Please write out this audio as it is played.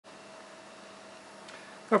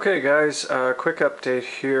Okay guys, quick update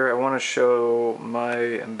here. I want to show my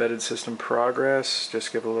embedded system progress,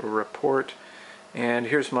 just give a little report. And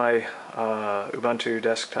here's my Ubuntu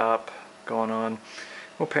desktop going on.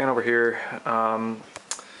 We'll pan over here.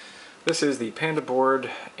 This is the Pandaboard,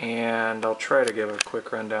 and I'll try to give a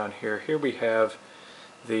quick rundown here. Here we have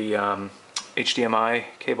the HDMI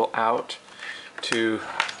cable out to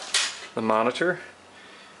the monitor,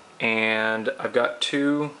 and I've got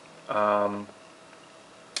two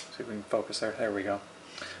see if we can focus there. There we go.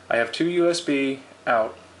 I have two USB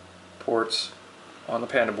out ports on the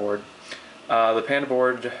Pandaboard. The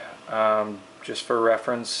Pandaboard, just for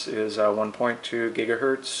reference, is 1.2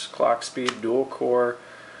 gigahertz clock speed, dual core,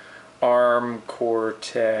 ARM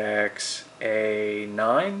Cortex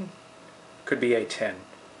A9, could be A10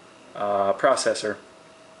 processor,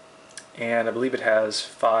 and I believe it has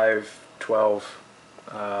 512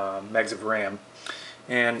 megs of RAM.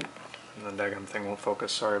 And the daggum thing won't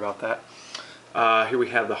focus, sorry about that. Here we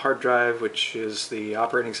have the hard drive, which is the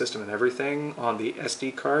operating system and everything. On the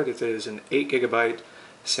SD card, it is an 8 gigabyte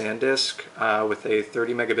SanDisk with a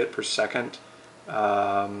 30 megabit per second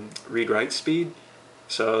read-write speed.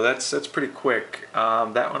 So that's pretty quick.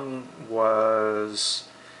 That one was,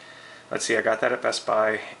 let's see, I got that at Best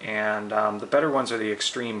Buy, and the better ones are the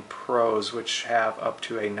Extreme Pros, which have up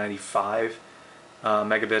to a 95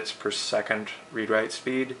 megabits per second read-write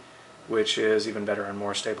speed, which is even better and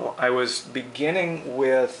more stable. I was beginning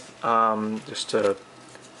with, just to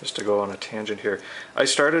go on a tangent here, I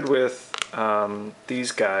started with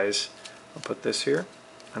these guys. I'll put this here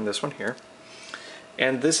and this one here,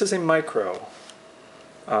 and this is a micro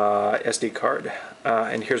SD card,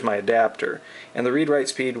 and here's my adapter, and the read-write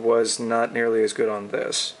speed was not nearly as good on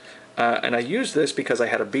this. And I used this because I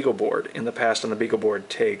had a BeagleBoard in the past, and the BeagleBoard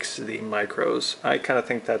takes the micros. I kind of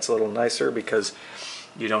think that's a little nicer because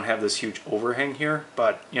you don't have this huge overhang here,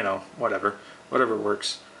 but you know, whatever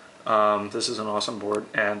works. This is an awesome board,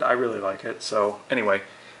 and I really like it. So anyway,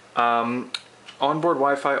 onboard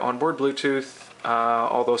Wi-Fi, onboard Bluetooth,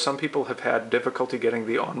 although some people have had difficulty getting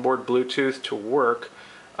the onboard Bluetooth to work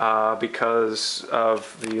because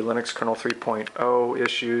of the Linux kernel 3.0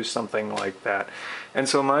 issues, something like that. And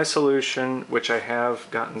so my solution, which I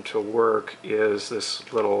have gotten to work, is this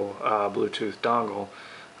little Bluetooth dongle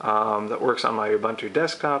that works on my Ubuntu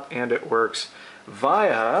desktop, and it works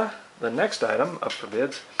via the next item up for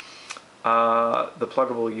bids, the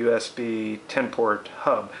pluggable USB 10-port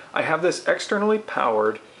hub. I have this externally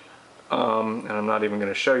powered, and I'm not even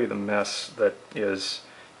going to show you the mess that is,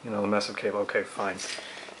 you know, the mess of cable. Okay, fine.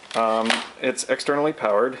 It's externally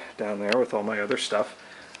powered down there with all my other stuff,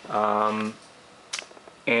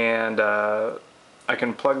 and I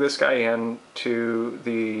can plug this guy in to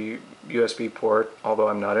the USB port, although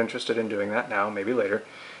I'm not interested in doing that now, maybe later,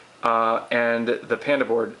 and the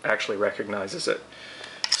Pandaboard actually recognizes it.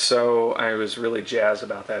 So I was really jazzed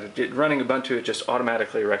about that. Running Ubuntu, it just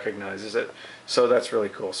automatically recognizes it, so that's really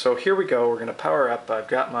cool. So here we go, we're going to power up. I've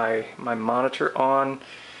got my monitor on,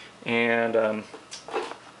 and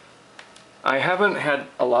I haven't had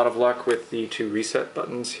a lot of luck with the two reset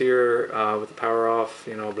buttons here, with the power off,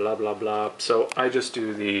 you know, blah blah blah. So I just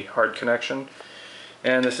do the hard connection,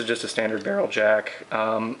 and this is just a standard barrel jack.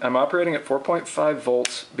 I'm operating at 4.5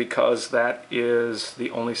 volts because that is the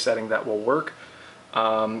only setting that will work,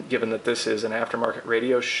 given that this is an aftermarket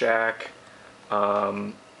Radio Shack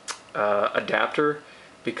adapter,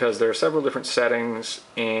 because there are several different settings,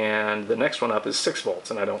 and the next one up is 6 volts,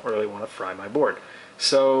 and I don't really want to fry my board.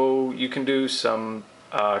 So you can do some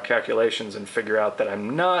calculations and figure out that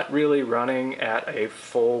I'm not really running at a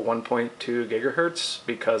full 1.2 gigahertz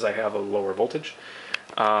because I have a lower voltage.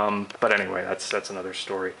 But anyway, that's another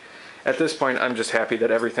story. At this point, I'm just happy that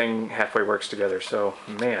everything halfway works together. So,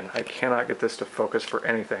 man, I cannot get this to focus for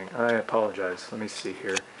anything. I apologize. Let me see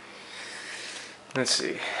here. Let's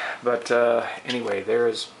see. But anyway,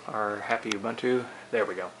 there's our happy Ubuntu. There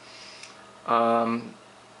we go.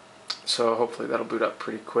 So hopefully that'll boot up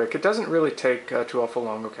pretty quick. It doesn't really take too awful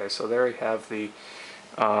long. Okay, so there you have the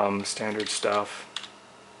standard stuff.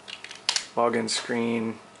 Login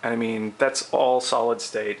screen. I mean, that's all solid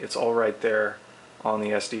state. It's all right there on the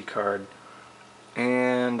SD card.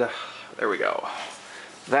 And there we go.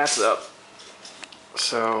 That's up.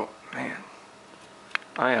 So, man,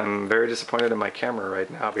 I am very disappointed in my camera right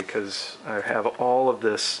now because I have all of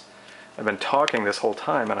this. I've been talking this whole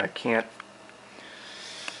time, and I can't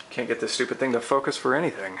get this stupid thing to focus for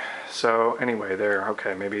anything. So anyway, there,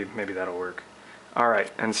 okay, maybe that'll work.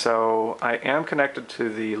 Alright, and so I am connected to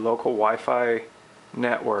the local Wi-Fi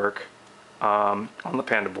network on the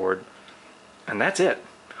Pandaboard, and that's it.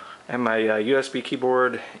 And my USB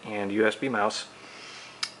keyboard and USB mouse.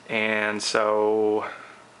 And so,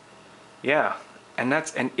 yeah, and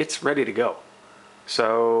it's ready to go.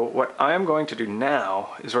 So what I'm going to do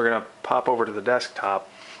now is we're going to pop over to the desktop,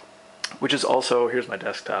 which is also, here's my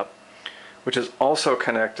desktop, which is also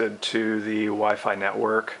connected to the Wi-Fi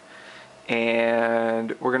network,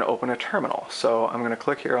 and we're going to open a terminal. So I'm going to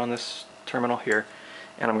click here on this terminal here,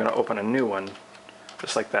 and I'm going to open a new one,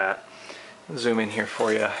 just like that. Zoom in here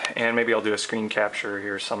for you, and maybe I'll do a screen capture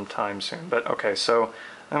here sometime soon. But okay, so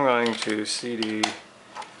I'm going to cd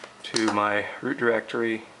to my root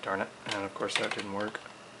directory, darn it, and of course that didn't work.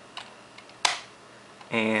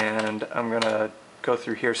 And I'm going to go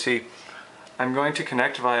through here. See, I'm going to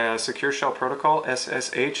connect via Secure Shell Protocol,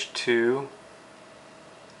 SSH, to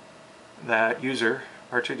that user,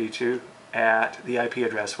 R2D2, at the IP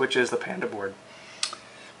address, which is the Pandaboard.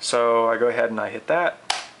 So I go ahead and I hit that,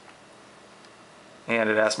 and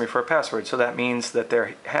it asks me for a password. So that means that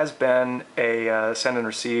there has been a send and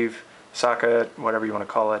receive socket, whatever you want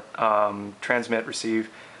to call it, transmit, receive,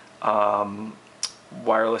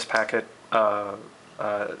 wireless packet,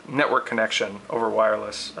 network connection over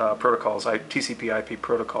wireless protocols, TCP/IP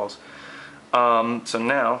protocols. So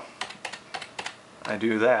now I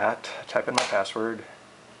do that, type in my password,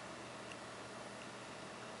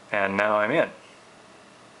 and now I'm in.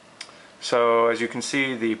 So as you can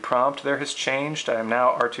see, the prompt there has changed. I am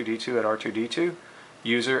now R2D2 at R2D2,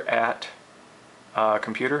 user at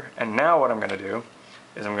computer, and now what I'm going to do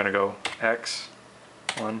is I'm going to go X,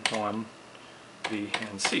 1, 1, B,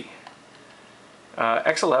 and C.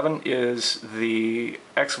 X11 is the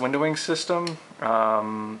X windowing system.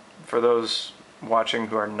 For those watching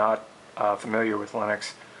who are not familiar with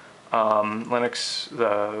Linux,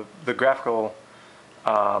 the graphical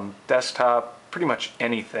desktop, pretty much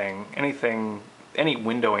any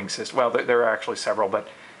windowing system. Well, there are actually several, but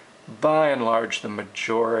by and large, the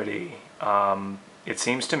majority, it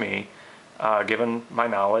seems to me, given my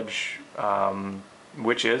knowledge,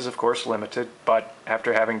 which is of course limited, but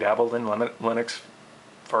after having dabbled in Linux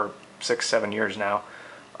for 6-7 years now,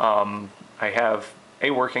 I have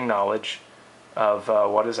a working knowledge of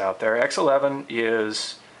what is out there. X11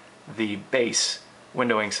 is the base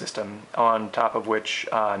windowing system, on top of which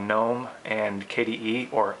GNOME and KDE,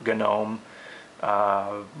 or GNOME,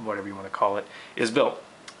 whatever you want to call it, is built.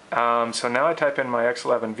 So now I type in my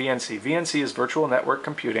X11 VNC. VNC is virtual network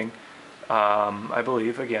computing, I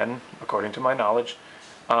believe, again, according to my knowledge,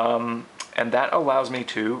 and that allows me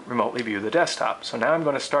to remotely view the desktop. So now I'm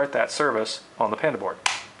going to start that service on the Pandaboard.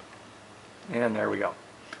 And there we go.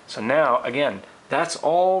 So now, again, that's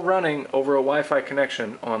all running over a Wi-Fi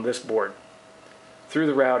connection on this board, through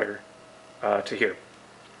the router to here.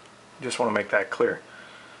 Just want to make that clear.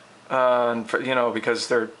 And for, you know, because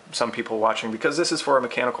there are some people watching, because this is for a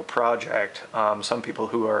mechanical project, some people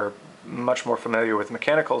who are much more familiar with the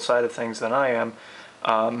mechanical side of things than I am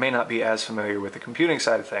may not be as familiar with the computing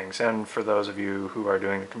side of things. And for those of you who are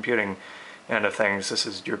doing the computing end of things, this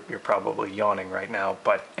is, you're probably yawning right now.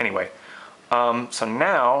 But anyway, so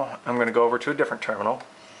now I'm going to go over to a different terminal,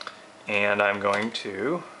 and I'm going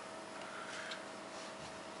to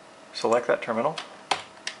select that terminal,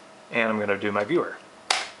 and I'm going to do my viewer.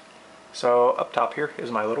 So up top here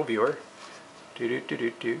is my little viewer.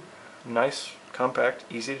 Nice, compact,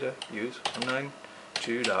 easy to use.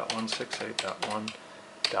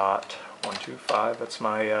 192.168.1.125. That's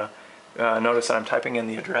my, notice that I'm typing in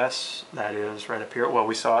the address. That is right up here. Well,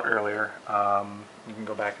 we saw it earlier. You can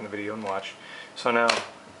go back in the video and watch. So now,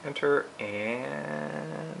 enter,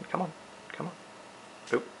 and come on, come on.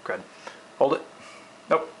 Oop, crud. Hold it.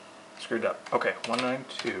 Nope. Screwed up. Okay,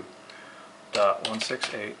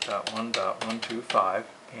 192.168.1.125,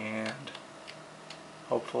 and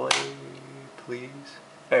hopefully, please,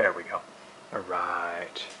 there we go. All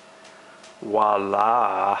right.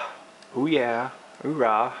 Voila. Ooh yeah.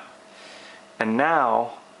 Hoorah. And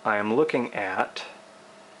now I am looking at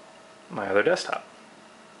my other desktop.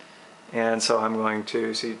 And so I'm going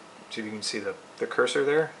to see if you can see the cursor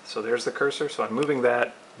there. So there's the cursor. So I'm moving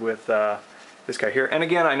that with this guy here. And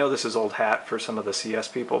again, I know this is old hat for some of the CS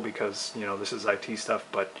people, because, you know, this is IT stuff,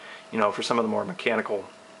 but, you know, for some of the more mechanical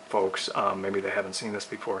folks, maybe they haven't seen this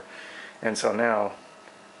before. And so now,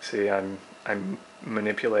 see, I'm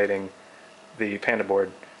manipulating the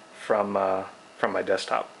Pandaboard from my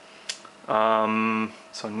desktop.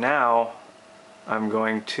 So now I'm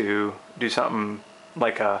going to do something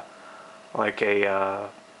like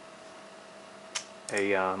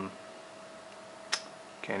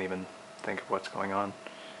can't even think of what's going on.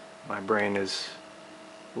 My brain is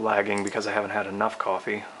lagging because I haven't had enough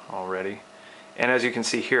coffee already. And as you can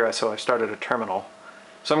see here, so I started a terminal,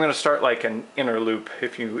 So I'm going to start like an inner loop,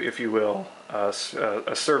 if you will, a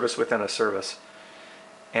service within a service.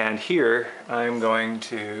 And here I'm going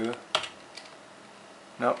to,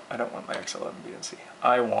 nope, I don't want my X11 BNC.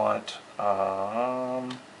 I want,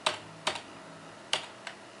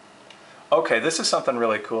 okay, this is something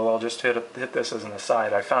really cool. I'll just hit this as an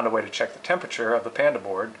aside. I found a way to check the temperature of the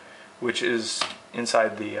Pandaboard, which is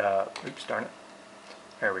inside the, oops, darn it.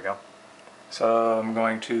 There we go. So I'm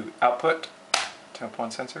going to output temp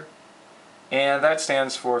 1 sensor, and that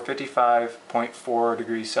stands for 55.4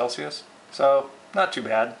 degrees Celsius. So not too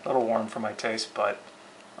bad, a little warm for my taste, but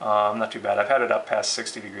not too bad. I've had it up past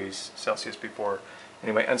 60 degrees Celsius before.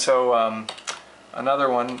 Anyway, and so another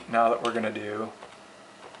one now that we're going to do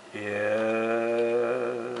is,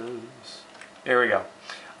 there we go.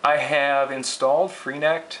 I have installed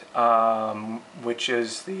FreeConnect, which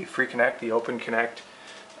is the FreeConnect, the Open Connect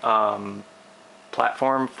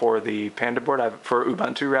platform for the Pandaboard, for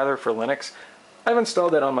Ubuntu rather, for Linux. I've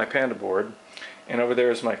installed that on my Pandaboard, and over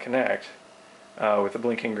there is my Connect with the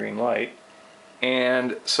blinking green light.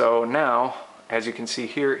 And so now, as you can see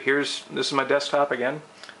here, this is my desktop again.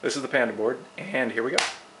 This is the Pandaboard, and here we go.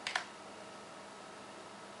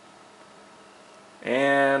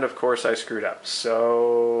 And of course I screwed up,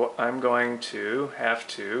 so I'm going to have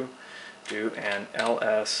to do an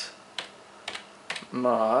ls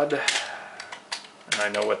mod, and I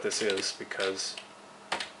know what this is because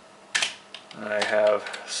I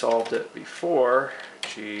have solved it before.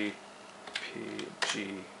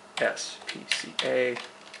 GPGSPCA,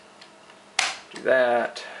 do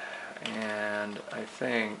that, and I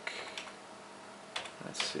think,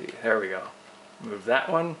 let's see, there we go, move that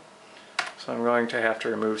one. So I'm going to have to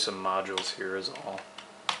remove some modules here is all.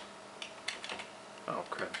 Oh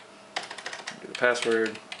crap. Do the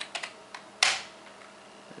password.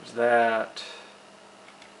 There's that.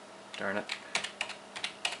 Darn it.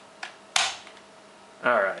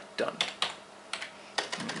 Alright, done.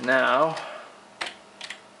 Now,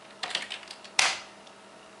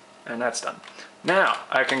 and that's done. Now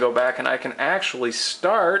I can go back and I can actually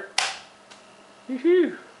start.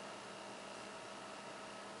 Woohoo!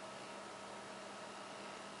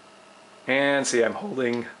 And see, I'm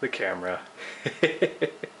holding the camera.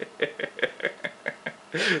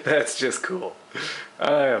 That's just cool.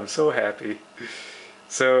 I am so happy.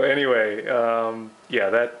 So anyway, yeah,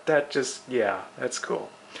 that's cool.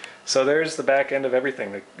 So there's the back end of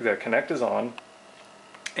everything. The Connect is on,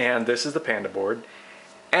 and this is the Pandaboard.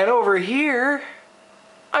 And over here,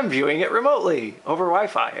 I'm viewing it remotely over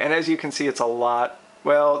Wi-Fi. And as you can see, it's a lot,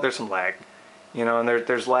 well, there's some lag, you know, and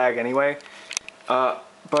there's lag anyway.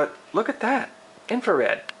 But look at that,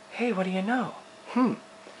 infrared. Hey, what do you know?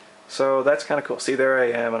 So that's kind of cool. See, there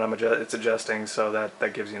I am, and it's adjusting, so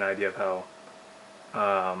that gives you an idea of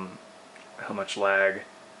how much lag,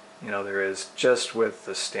 you know, there is just with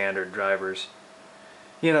the standard drivers.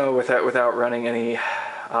 You know, without running any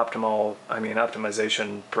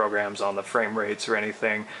optimization programs on the frame rates or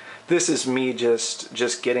anything. This is me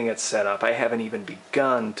just getting it set up. I haven't even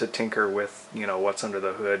begun to tinker with, you know, what's under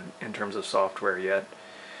the hood in terms of software yet.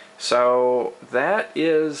 So that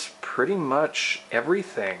is pretty much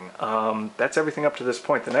everything. That's everything up to this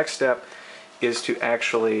point. The next step is to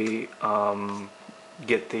actually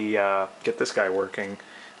get this guy working.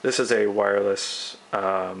 This is a wireless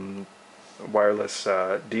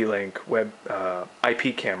D-Link web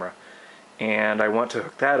IP camera, and I want to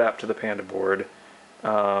hook that up to the Pandaboard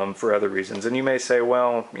for other reasons. And you may say,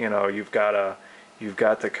 well, you know, you've got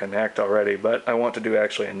the Connect already, but I want to do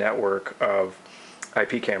actually a network of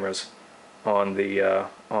IP cameras on the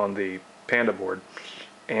Pandaboard,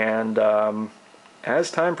 and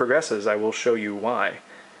as time progresses, I will show you why.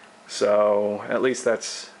 So at least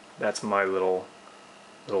that's my little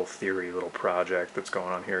theory, little project that's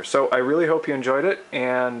going on here. So I really hope you enjoyed it,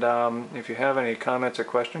 and if you have any comments or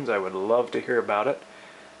questions, I would love to hear about it.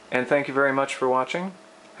 And thank you very much for watching.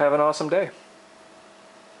 Have an awesome day.